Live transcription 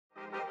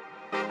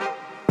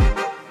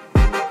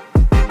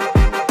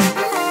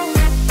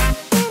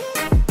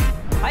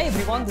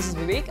everyone, this is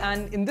Vivek,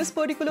 and in this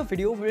particular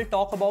video, we'll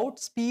talk about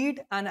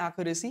speed and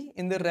accuracy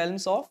in the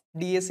realms of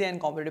DSA and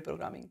competitive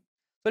programming.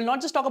 We'll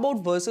not just talk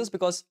about verses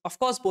because of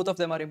course both of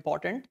them are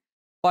important,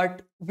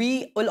 but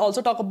we will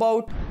also talk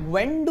about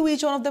when do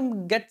each one of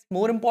them get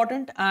more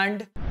important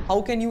and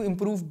how can you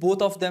improve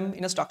both of them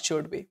in a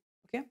structured way.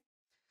 Okay,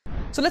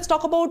 so let's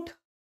talk about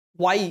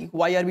why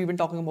are we even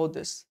talking about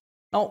this.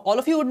 Now, all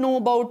of you would know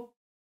about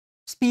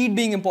speed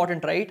being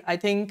important, right? I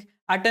think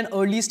at an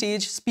early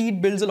stage,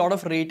 speed builds a lot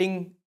of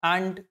rating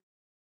and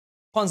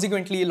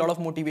consequently a lot of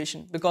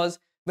motivation, because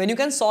when you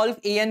can solve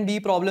A and B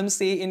problems,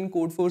 say in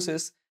code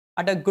forces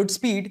at a good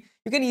speed,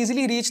 you can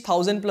easily reach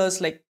 1000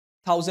 plus, like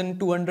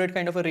 1200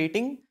 kind of a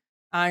rating,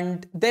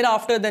 and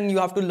thereafter then you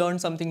have to learn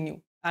something new,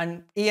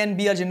 and A and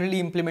B are generally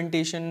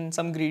implementation,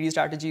 some greedy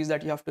strategies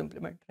that you have to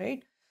implement,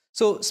 right?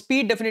 So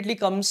speed definitely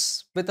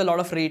comes with a lot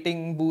of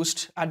rating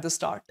boost at the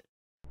start.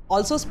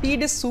 Also,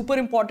 speed is super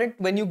important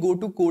when you go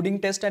to coding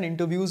test and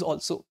interviews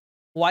also.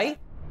 Why?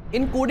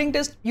 In coding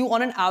test, you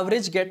on an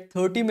average get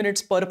 30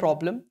 minutes per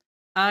problem.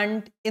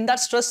 And in that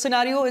stress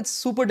scenario, it's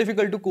super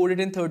difficult to code it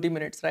in 30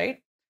 minutes,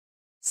 right?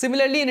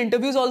 Similarly, in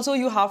interviews also,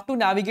 you have to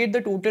navigate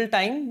the total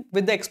time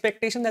with the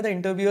expectation that the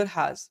interviewer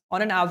has.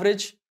 On an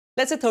average,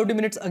 let's say 30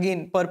 minutes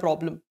again per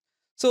problem.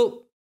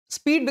 So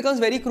speed becomes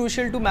very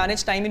crucial to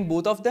manage time in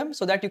both of them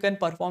so that you can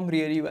perform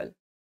really well.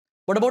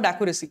 What about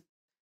accuracy?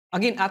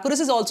 Again,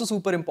 accuracy is also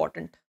super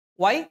important.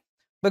 Why?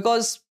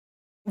 Because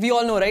we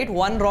all know, right?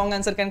 One wrong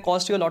answer can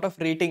cost you a lot of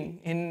rating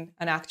in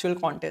an actual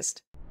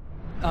contest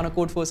on a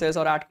code forces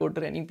or at code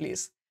or any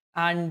place.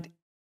 And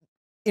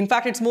in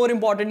fact, it's more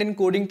important in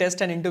coding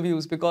tests and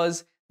interviews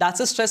because that's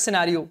a stress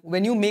scenario.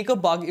 When you make a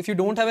bug, if you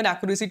don't have an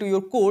accuracy to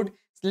your code,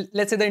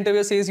 let's say the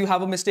interviewer says you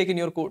have a mistake in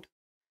your code,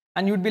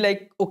 and you'd be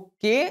like,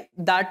 okay,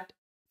 that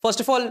first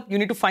of all, you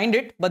need to find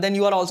it, but then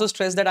you are also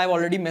stressed that I've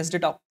already messed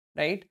it up,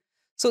 right?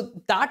 So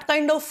that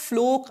kind of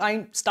flow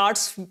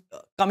starts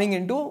coming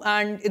into,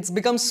 and it's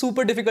become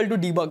super difficult to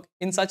debug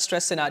in such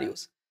stress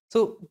scenarios.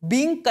 So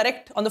being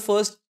correct on the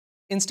first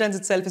instance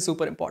itself is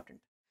super important.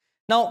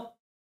 Now,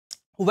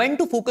 when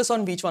to focus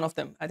on which one of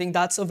them? I think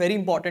that's a very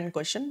important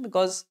question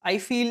because I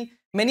feel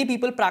many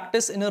people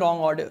practice in a wrong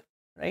order,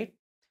 right?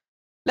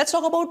 Let's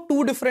talk about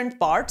two different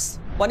parts.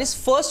 One is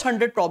first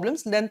 100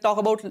 problems, then let's talk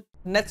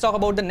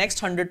about the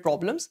next 100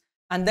 problems,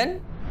 and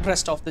then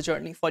rest of the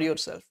journey for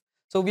yourself.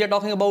 So we are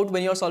talking about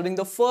when you're solving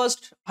the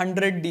first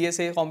 100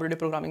 DSA competitive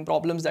programming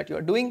problems that you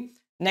are doing,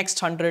 next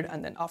 100,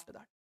 and then after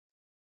that.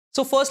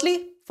 So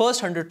firstly,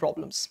 first 100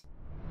 problems.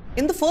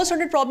 In the first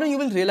 100 problem, you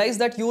will realize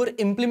that your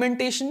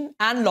implementation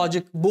and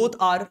logic both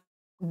are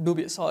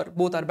dubious or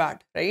both are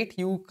bad, right?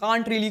 You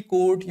can't really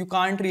code, you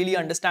can't really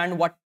understand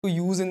what to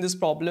use in this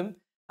problem,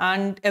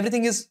 and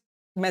everything is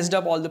messed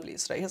up all the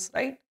place,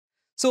 right?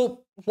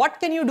 So what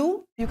can you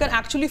do? You can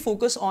actually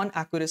focus on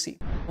accuracy.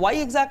 Why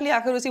exactly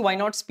accuracy? Why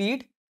not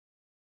speed?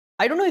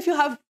 I don't know if you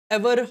have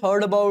ever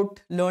heard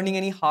about learning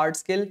any hard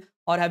skill,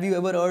 or have you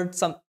ever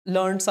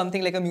learned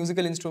something like a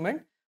musical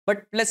instrument.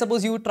 But let's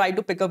suppose you try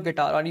to pick up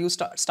guitar or you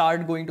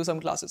start going to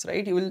some classes,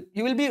 right? You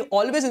will be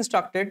always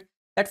instructed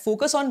that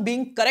focus on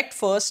being correct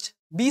first,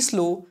 be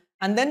slow,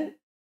 and then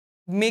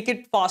make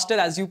it faster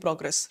as you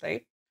progress,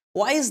 right?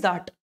 Why is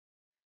that?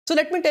 So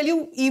let me tell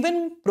you,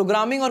 even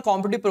programming or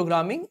competitive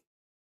programming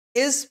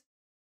is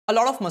a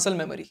lot of muscle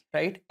memory,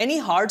 right? Any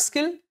hard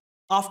skill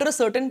after a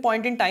certain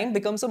point in time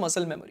becomes a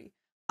muscle memory.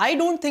 I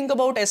don't think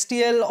about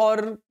STL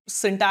or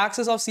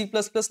syntaxes of C++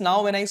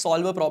 now when I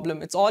solve a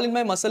problem. It's all in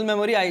my muscle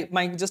memory.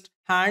 My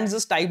hands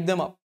just type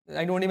them up.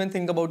 I don't even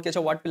think about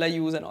what will I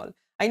use and all.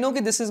 I know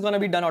that this is going to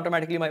be done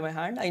automatically by my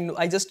hand.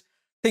 I just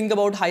think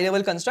about high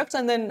level constructs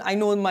and then I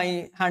know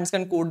my hands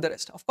can code the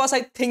rest. Of course,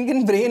 I think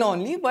in brain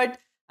only, but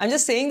I'm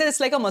just saying that it's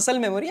like a muscle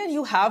memory and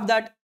you have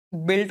that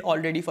built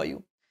already for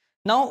you.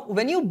 Now,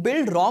 when you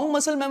build wrong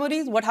muscle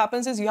memories, what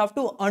happens is you have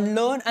to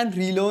unlearn and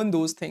relearn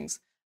those things.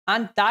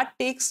 And that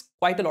takes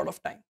quite a lot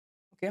of time,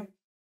 okay?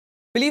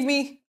 Believe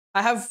me,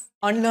 I have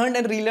unlearned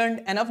and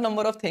relearned enough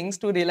number of things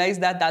to realize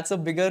that that's a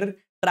bigger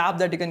trap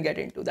that you can get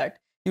into, that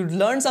you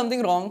learn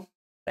something wrong,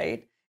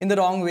 right? In the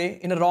wrong way,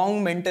 in a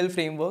wrong mental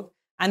framework,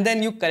 and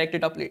then you correct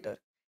it up later.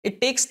 It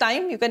takes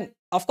time.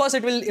 Of course,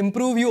 it will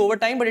improve you over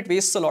time, but it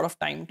wastes a lot of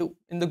time too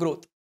in the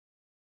growth.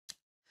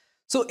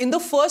 So in the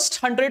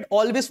first 100,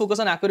 always focus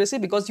on accuracy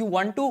because you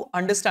want to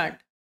understand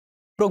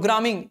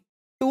programming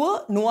to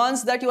a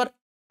nuance that you are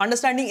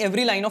understanding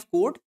every line of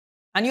code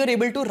and you're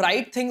able to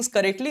write things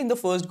correctly in the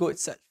first go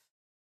itself,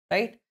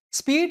 right?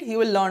 Speed, you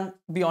will learn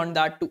beyond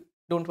that too.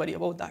 Don't worry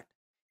about that.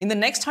 In the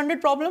next 100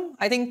 problem,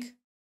 I think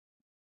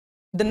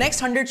the next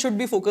 100 should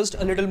be focused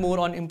a little more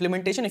on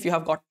implementation if you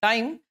have got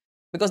time,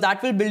 because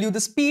that will build you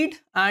the speed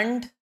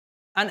and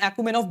an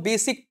acumen of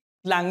basic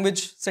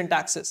language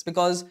syntaxes,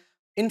 because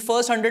in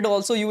first 100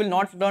 also, you will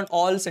not learn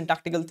all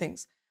syntactical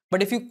things.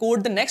 But if you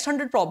code the next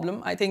 100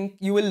 problem, I think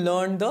you will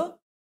learn the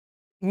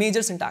major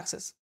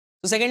syntaxes.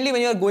 So secondly, when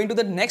you are going to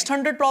the next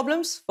 100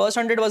 problems, first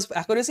 100 was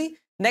accuracy,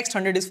 next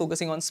 100 is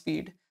focusing on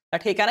speed.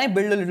 That, hey, can I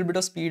build a little bit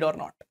of speed or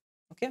not?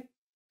 Okay.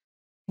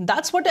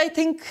 That's what I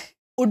think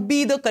would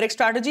be the correct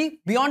strategy.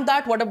 Beyond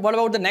that, what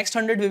about the next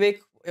 100, Vivek?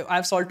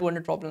 I've solved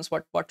 200 problems.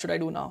 What should I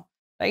do now?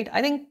 Right?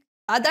 I think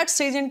at that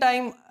stage in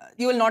time,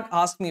 you will not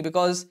ask me,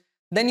 because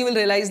then you will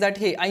realize that,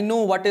 hey, I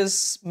know what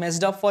is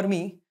messed up for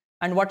me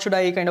and what should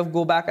I kind of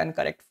go back and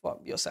correct for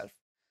yourself.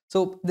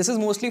 So this is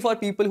mostly for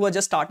people who are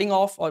just starting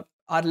off or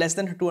are less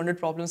than 200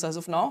 problems as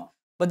of now.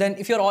 But then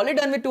if you're already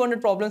done with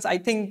 200 problems, I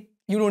think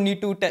you don't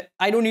need to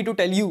I don't need to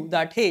tell you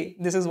that, hey,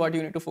 this is what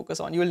you need to focus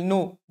on. You will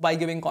know by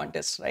giving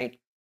contests, right?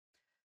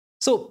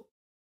 So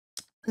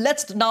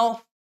let's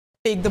now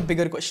take the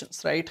bigger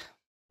questions, right?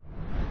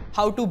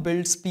 How to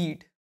build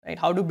speed, right?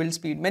 How to build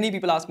speed. Many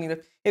people ask me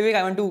that, hey, Vivek,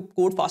 I want to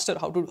code faster.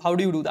 How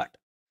do you do that?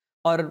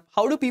 Or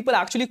how do people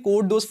actually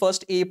code those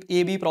first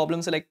A-B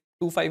problems in like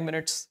 2-5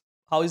 minutes?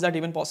 How is that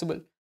even possible?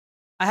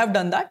 I have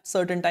done that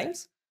certain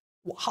times.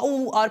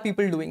 How are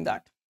people doing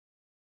that?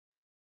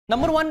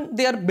 Number one,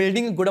 they are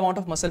building a good amount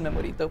of muscle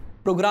memory. The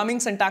programming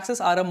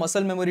syntaxes are a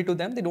muscle memory to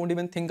them. They don't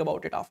even think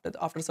about it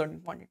after a certain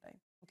point in time.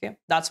 Okay,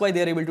 that's why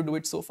they are able to do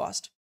it so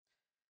fast.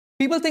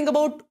 People think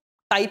about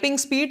typing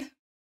speed,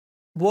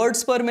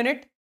 words per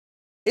minute.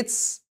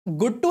 It's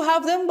good to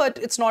have them, but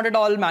it's not at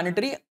all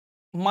mandatory.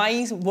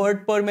 My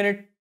word per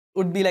minute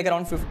would be like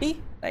around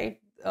 50, right?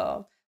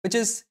 Which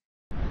is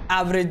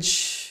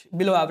average,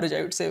 below average,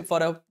 I would say,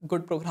 for a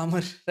good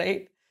programmer,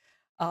 right?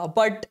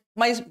 But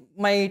my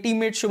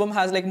teammate Shubham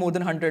has like more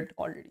than 100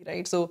 already,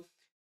 right? So,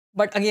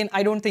 but again,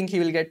 I don't think he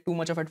will get too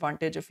much of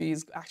advantage if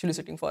he's actually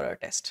sitting for a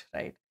test,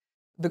 right?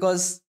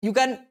 Because you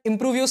can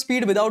improve your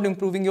speed without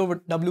improving your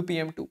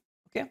WPM too,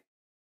 okay?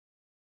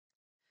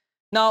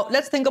 Now,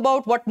 let's think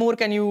about what more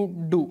can you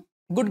do.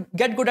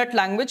 Get good at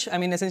language. I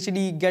mean,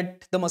 essentially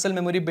get the muscle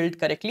memory built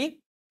correctly.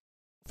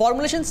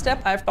 Formulation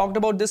step, I've talked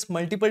about this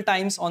multiple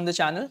times on the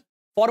channel.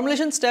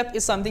 Formulation step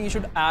is something you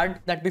should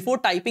add, that before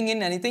typing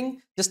in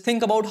anything, just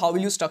think about how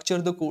will you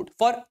structure the code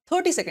for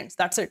 30 seconds.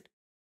 That's it.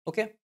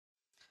 Okay.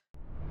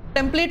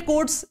 Template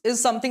codes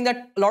is something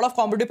that a lot of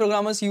competitive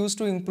programmers use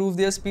to improve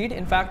their speed.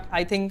 In fact,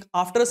 I think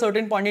after a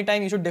certain point in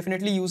time, you should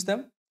definitely use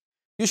them.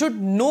 You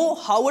should know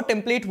how a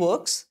template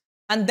works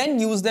and then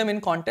use them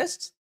in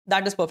contests.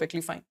 That is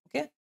perfectly fine.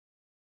 Okay.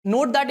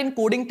 Note that in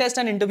coding tests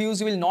and interviews,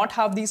 you will not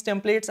have these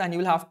templates and you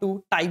will have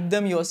to type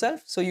them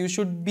yourself. So you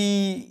should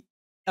be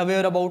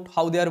aware about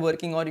how they are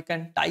working, or you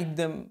can type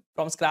them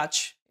from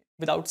scratch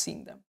without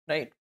seeing them,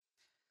 right?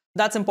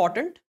 That's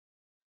important.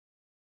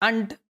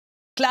 And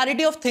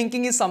clarity of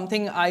thinking is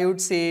something I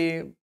would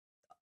say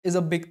is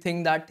a big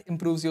thing that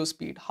improves your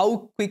speed.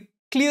 How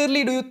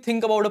clearly do you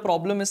think about a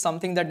problem is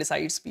something that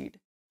decides speed.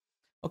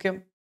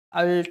 Okay,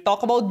 I will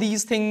talk about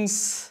these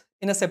things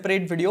in a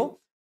separate video,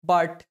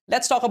 but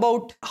let's talk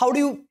about how do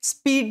you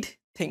speed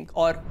think,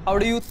 or how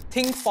do you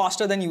think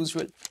faster than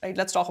usual, right?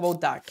 Let's talk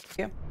about that,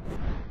 okay?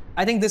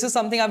 I think this is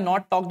something I've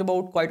not talked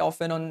about quite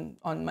often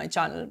on my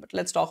channel, but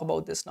let's talk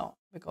about this now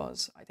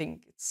because I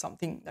think it's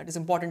something that is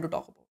important to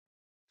talk about.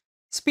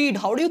 Speed,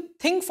 how do you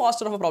think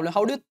faster of a problem?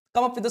 How do you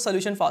come up with a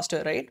solution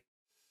faster, right?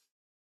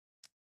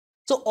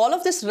 So all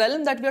of this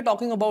realm that we are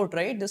talking about,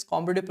 right, this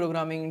competitive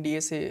programming,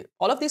 DSA,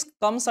 all of this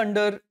comes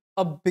under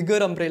a bigger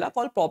umbrella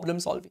called problem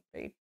solving,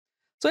 right?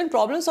 So in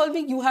problem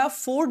solving, you have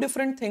 4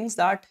 different things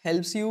that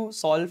helps you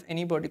solve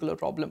any particular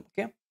problem,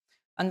 okay?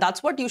 And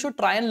that's what you should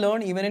try and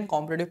learn even in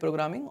competitive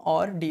programming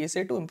or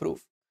DSA to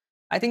improve.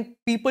 I think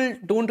people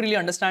don't really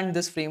understand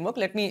this framework.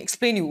 Let me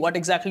explain you what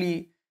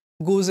exactly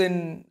goes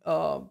in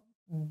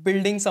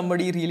building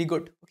somebody really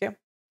good, okay?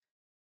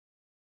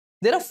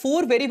 There are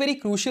 4 very, very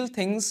crucial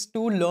things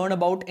to learn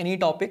about any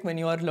topic when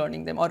you are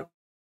learning them. Or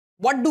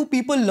what do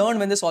people learn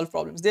when they solve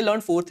problems? They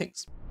learn 4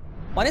 things.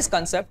 One is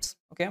concepts,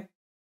 okay?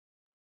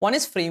 One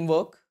is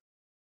framework.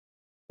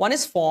 One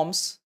is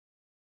forms.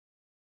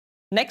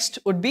 Next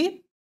would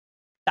be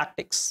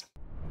tactics,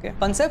 okay?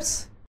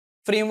 Concepts,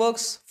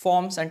 frameworks,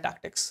 forms, and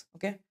tactics,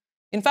 okay?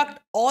 In fact,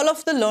 all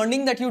of the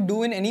learning that you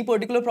do in any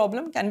particular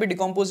problem can be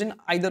decomposed in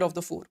either of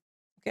the 4,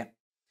 okay?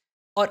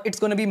 Or it's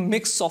going to be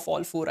mix of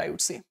all 4, I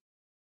would say.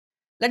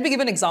 Let me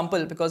give an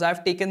example because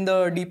I've taken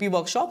the DP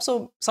workshop.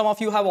 So some of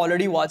you have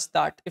already watched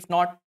that. If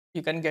not,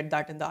 you can get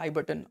that in the I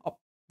button up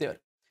there.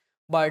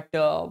 But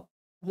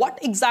what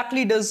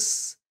exactly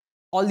does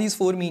all these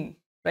 4 mean,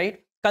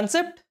 right?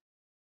 Concept,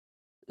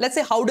 let's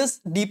say, how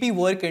does DP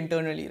work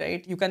internally,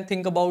 right? You can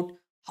think about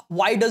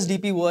why does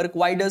DP work?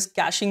 Why does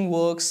caching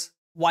works?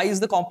 Why is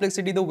the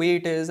complexity the way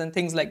it is? And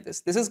things like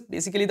this. This is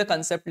basically the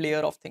concept layer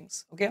of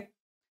things, okay?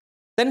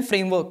 Then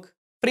framework.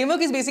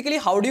 Framework is basically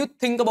how do you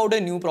think about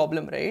a new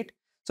problem, right?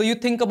 So you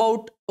think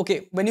about,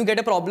 okay, when you get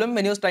a problem,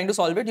 when you're trying to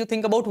solve it, you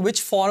think about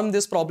which form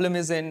this problem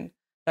is in,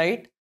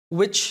 right?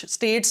 Which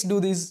states do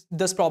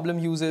this problem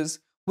uses,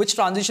 which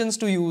transitions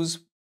to use,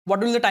 what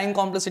will the time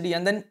complexity,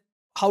 and then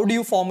how do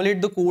you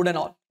formulate the code and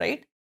all,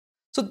 right?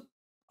 So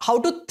how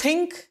to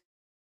think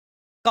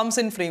comes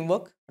in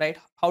framework, right?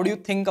 How do you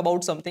think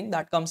about something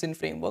that comes in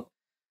framework?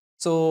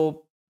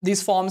 So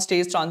these forms,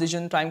 states,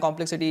 transition, time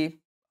complexity.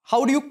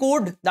 How do you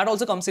code? That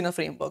also comes in a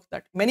framework.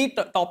 That many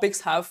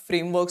topics have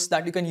frameworks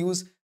that you can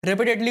use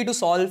repeatedly to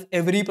solve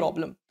every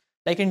problem.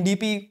 Like in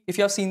DP, if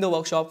you have seen the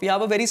workshop, we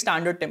have a very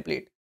standard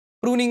template: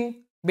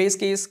 pruning, base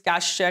case,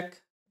 cache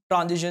check,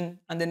 transition,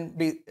 and then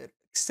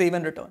save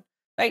and return.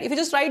 Right? If you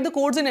just write the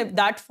codes in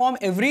that form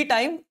every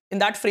time in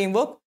that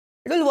framework,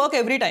 it will work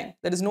every time.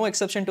 There is no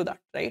exception to that,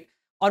 right?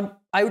 Or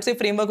I would say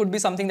framework would be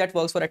something that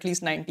works for at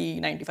least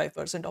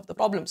 90-95% of the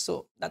problems.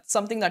 So that's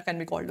something that can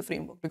be called a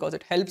framework because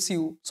it helps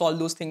you solve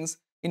those things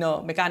in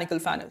a mechanical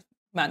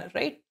manner,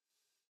 right?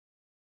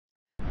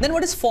 Then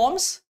what is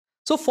forms?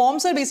 So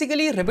forms are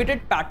basically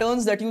repeated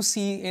patterns that you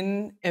see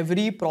in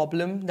every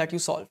problem that you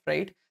solve,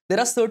 right? There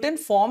are certain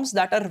forms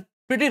that are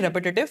pretty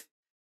repetitive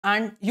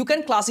and you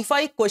can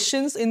classify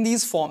questions in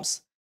these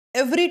forms.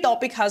 Every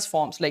topic has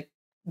forms, like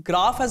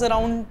graph has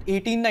around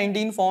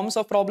 18-19 forms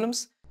of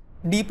problems.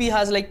 DP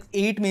has like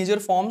 8 major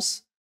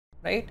forms,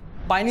 right?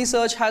 Binary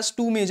search has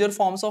 2 major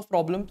forms of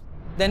problems.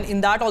 Then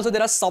in that also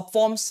there are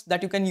subforms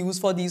that you can use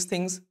for these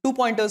things. Two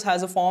pointers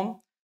has a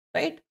form,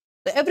 right?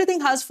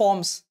 Everything has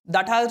forms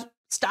that have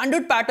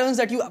standard patterns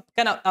that you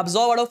can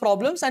absorb out of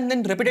problems and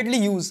then repeatedly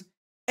use.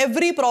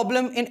 Every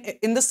problem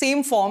in the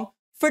same form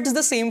fits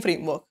the same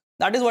framework.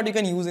 That is what you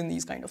can use in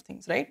these kind of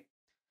things, right?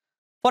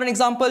 For an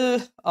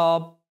example,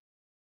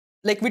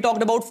 like we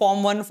talked about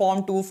form 1,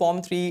 form 2,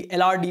 form 3,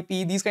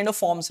 LRDP, these kind of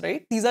forms,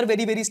 right? These are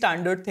very, very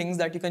standard things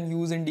that you can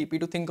use in DP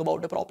to think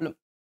about a problem.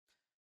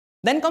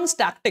 Then comes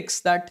tactics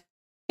that,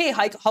 hey,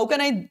 how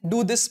can I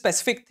do this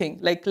specific thing?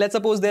 Like let's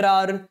suppose there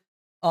are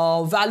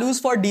values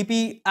for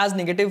DP as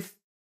negative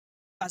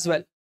as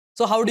well.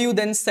 So how do you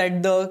then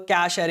set the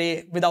cache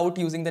array without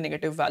using the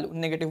negative value,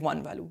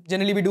 -1 value?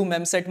 Generally, we do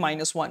memset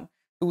 -1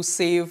 to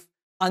save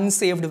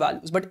unsaved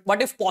values. But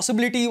what if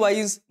possibility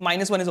wise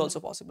 -1 is also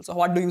possible? So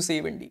what do you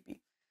save in DP?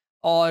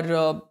 Or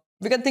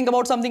we can think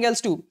about something else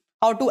too.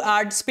 How to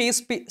add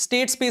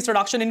state space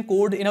reduction in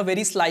code in a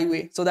very sly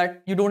way so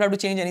that you don't have to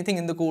change anything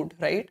in the code,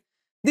 right?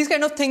 These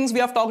kind of things we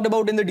have talked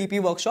about in the DP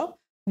workshop.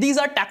 These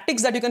are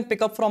tactics that you can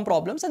pick up from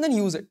problems and then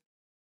use it.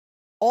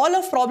 All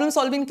of problem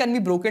solving can be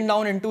broken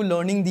down into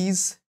learning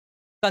these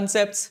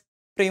concepts,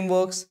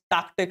 frameworks,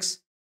 tactics,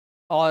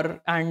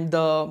 and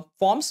the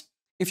forms.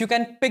 If you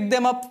can pick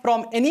them up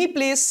from any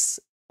place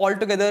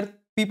altogether,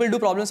 people do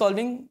problem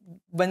solving.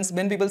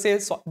 When people say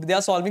they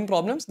are solving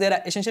problems, they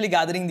are essentially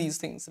gathering these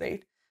things,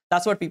 right?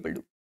 That's what people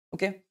do,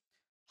 okay?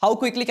 How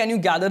quickly can you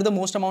gather the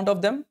most amount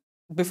of them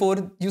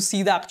before you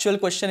see the actual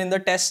question in the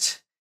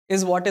test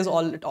is what is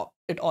all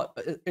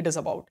it is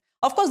about.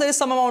 Of course, there is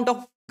some amount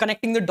of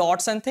connecting the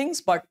dots and things,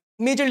 but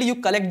majorly you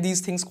collect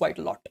these things quite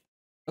a lot,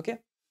 okay?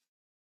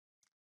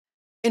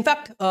 In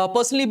fact,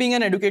 personally being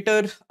an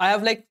educator, I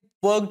have like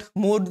worked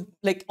more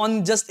like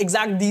on just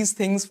exact these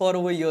things for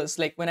over years.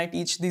 Like when I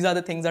teach, these are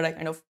the things that I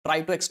kind of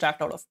try to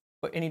extract out of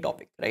any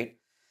topic, right?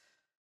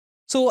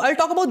 So I'll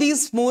talk about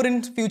these more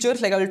in future.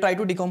 Like I will try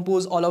to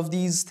decompose all of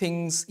these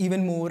things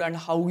even more and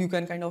how you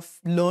can kind of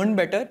learn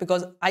better,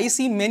 because I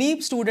see many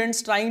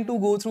students trying to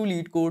go through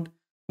lead code,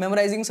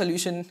 memorizing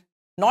solution,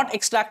 not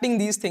extracting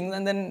these things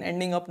and then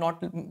ending up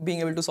not being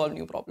able to solve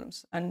new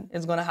problems. And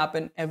it's going to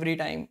happen every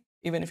time,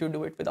 even if you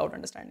do it without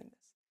understanding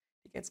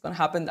this. It's going to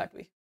happen that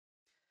way.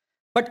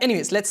 But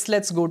anyways,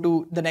 let's go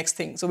to the next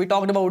thing. So we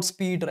talked about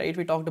speed, right?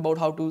 We talked about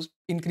how to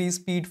increase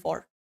speed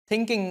for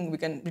thinking.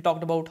 We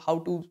talked about how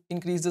to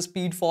increase the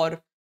speed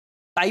for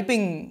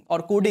typing or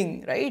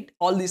coding, right?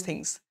 All these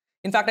things.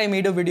 In fact, I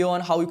made a video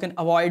on how you can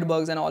avoid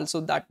bugs, and also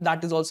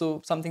that is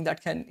also something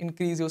that can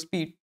increase your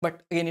speed.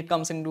 But again, it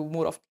comes into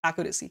more of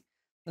accuracy,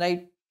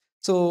 right?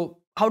 So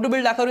how to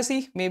build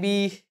accuracy?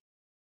 Maybe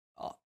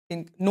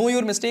know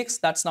your mistakes.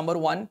 That's number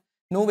one.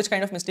 Know which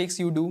kind of mistakes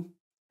you do,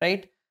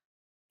 right?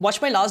 Watch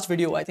my last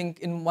video. I think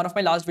in one of my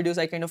last videos,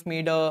 I kind of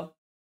made a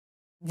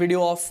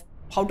video of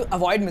how to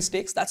avoid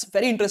mistakes. That's a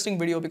very interesting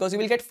video because you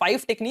will get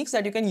 5 techniques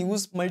that you can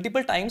use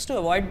multiple times to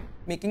avoid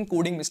making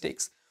coding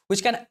mistakes,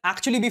 which can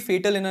actually be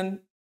fatal in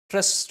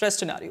a stress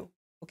scenario,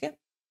 okay?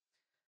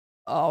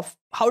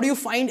 How do you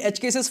find edge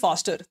cases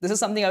faster? This is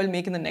something I will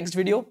make in the next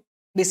video.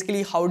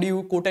 Basically, how do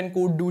you quote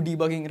unquote do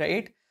debugging,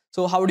 right?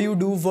 So how do you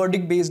do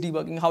verdict-based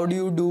debugging? How do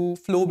you do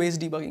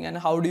flow-based debugging? And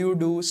how do you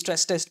do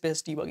stress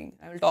test-based debugging?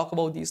 I will talk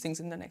about these things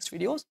in the next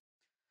videos.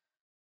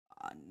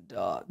 And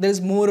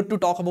there's more to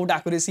talk about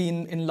accuracy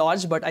in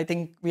large, but I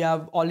think we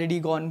have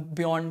already gone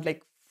beyond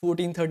like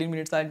 14-13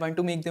 minutes. I want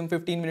to make them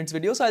 15 minutes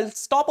video. So I'll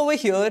stop over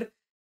here.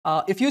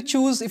 If you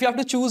have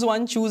to choose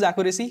one, choose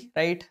accuracy,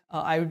 right?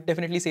 I would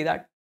definitely say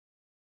that.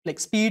 Like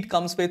speed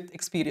comes with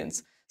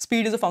experience.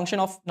 Speed is a function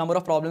of number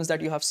of problems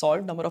that you have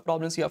solved, number of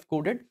problems you have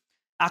coded.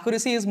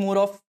 Accuracy is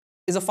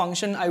a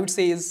function, I would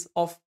say, is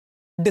of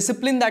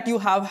discipline that you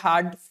have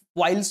had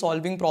while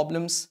solving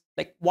problems,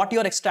 like what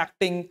you're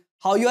extracting,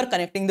 how you are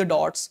connecting the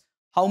dots,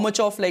 how much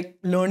of like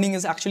learning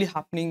is actually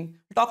happening.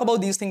 We'll talk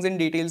about these things in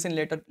details in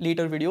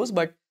later videos,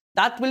 but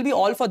that will be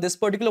all for this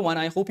particular one.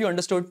 I hope you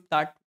understood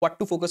that what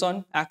to focus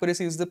on.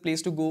 Accuracy is the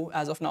place to go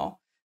as of now,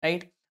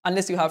 right?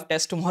 Unless you have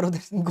tests tomorrow,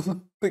 then go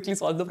quickly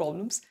solve the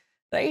problems,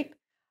 right?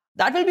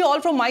 That will be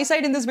all from my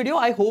side in this video.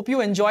 I hope you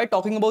enjoyed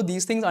talking about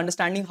these things,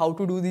 understanding how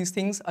to do these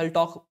things. I'll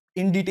talk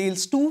in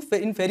details too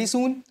in very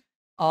soon.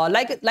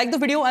 Like the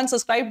video and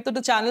subscribe to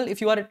the channel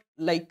if you are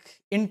like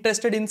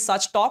interested in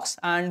such talks,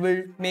 and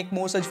we'll make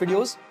more such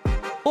videos.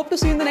 Hope to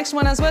see you in the next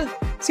one as well.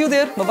 See you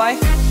there. Bye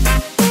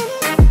bye.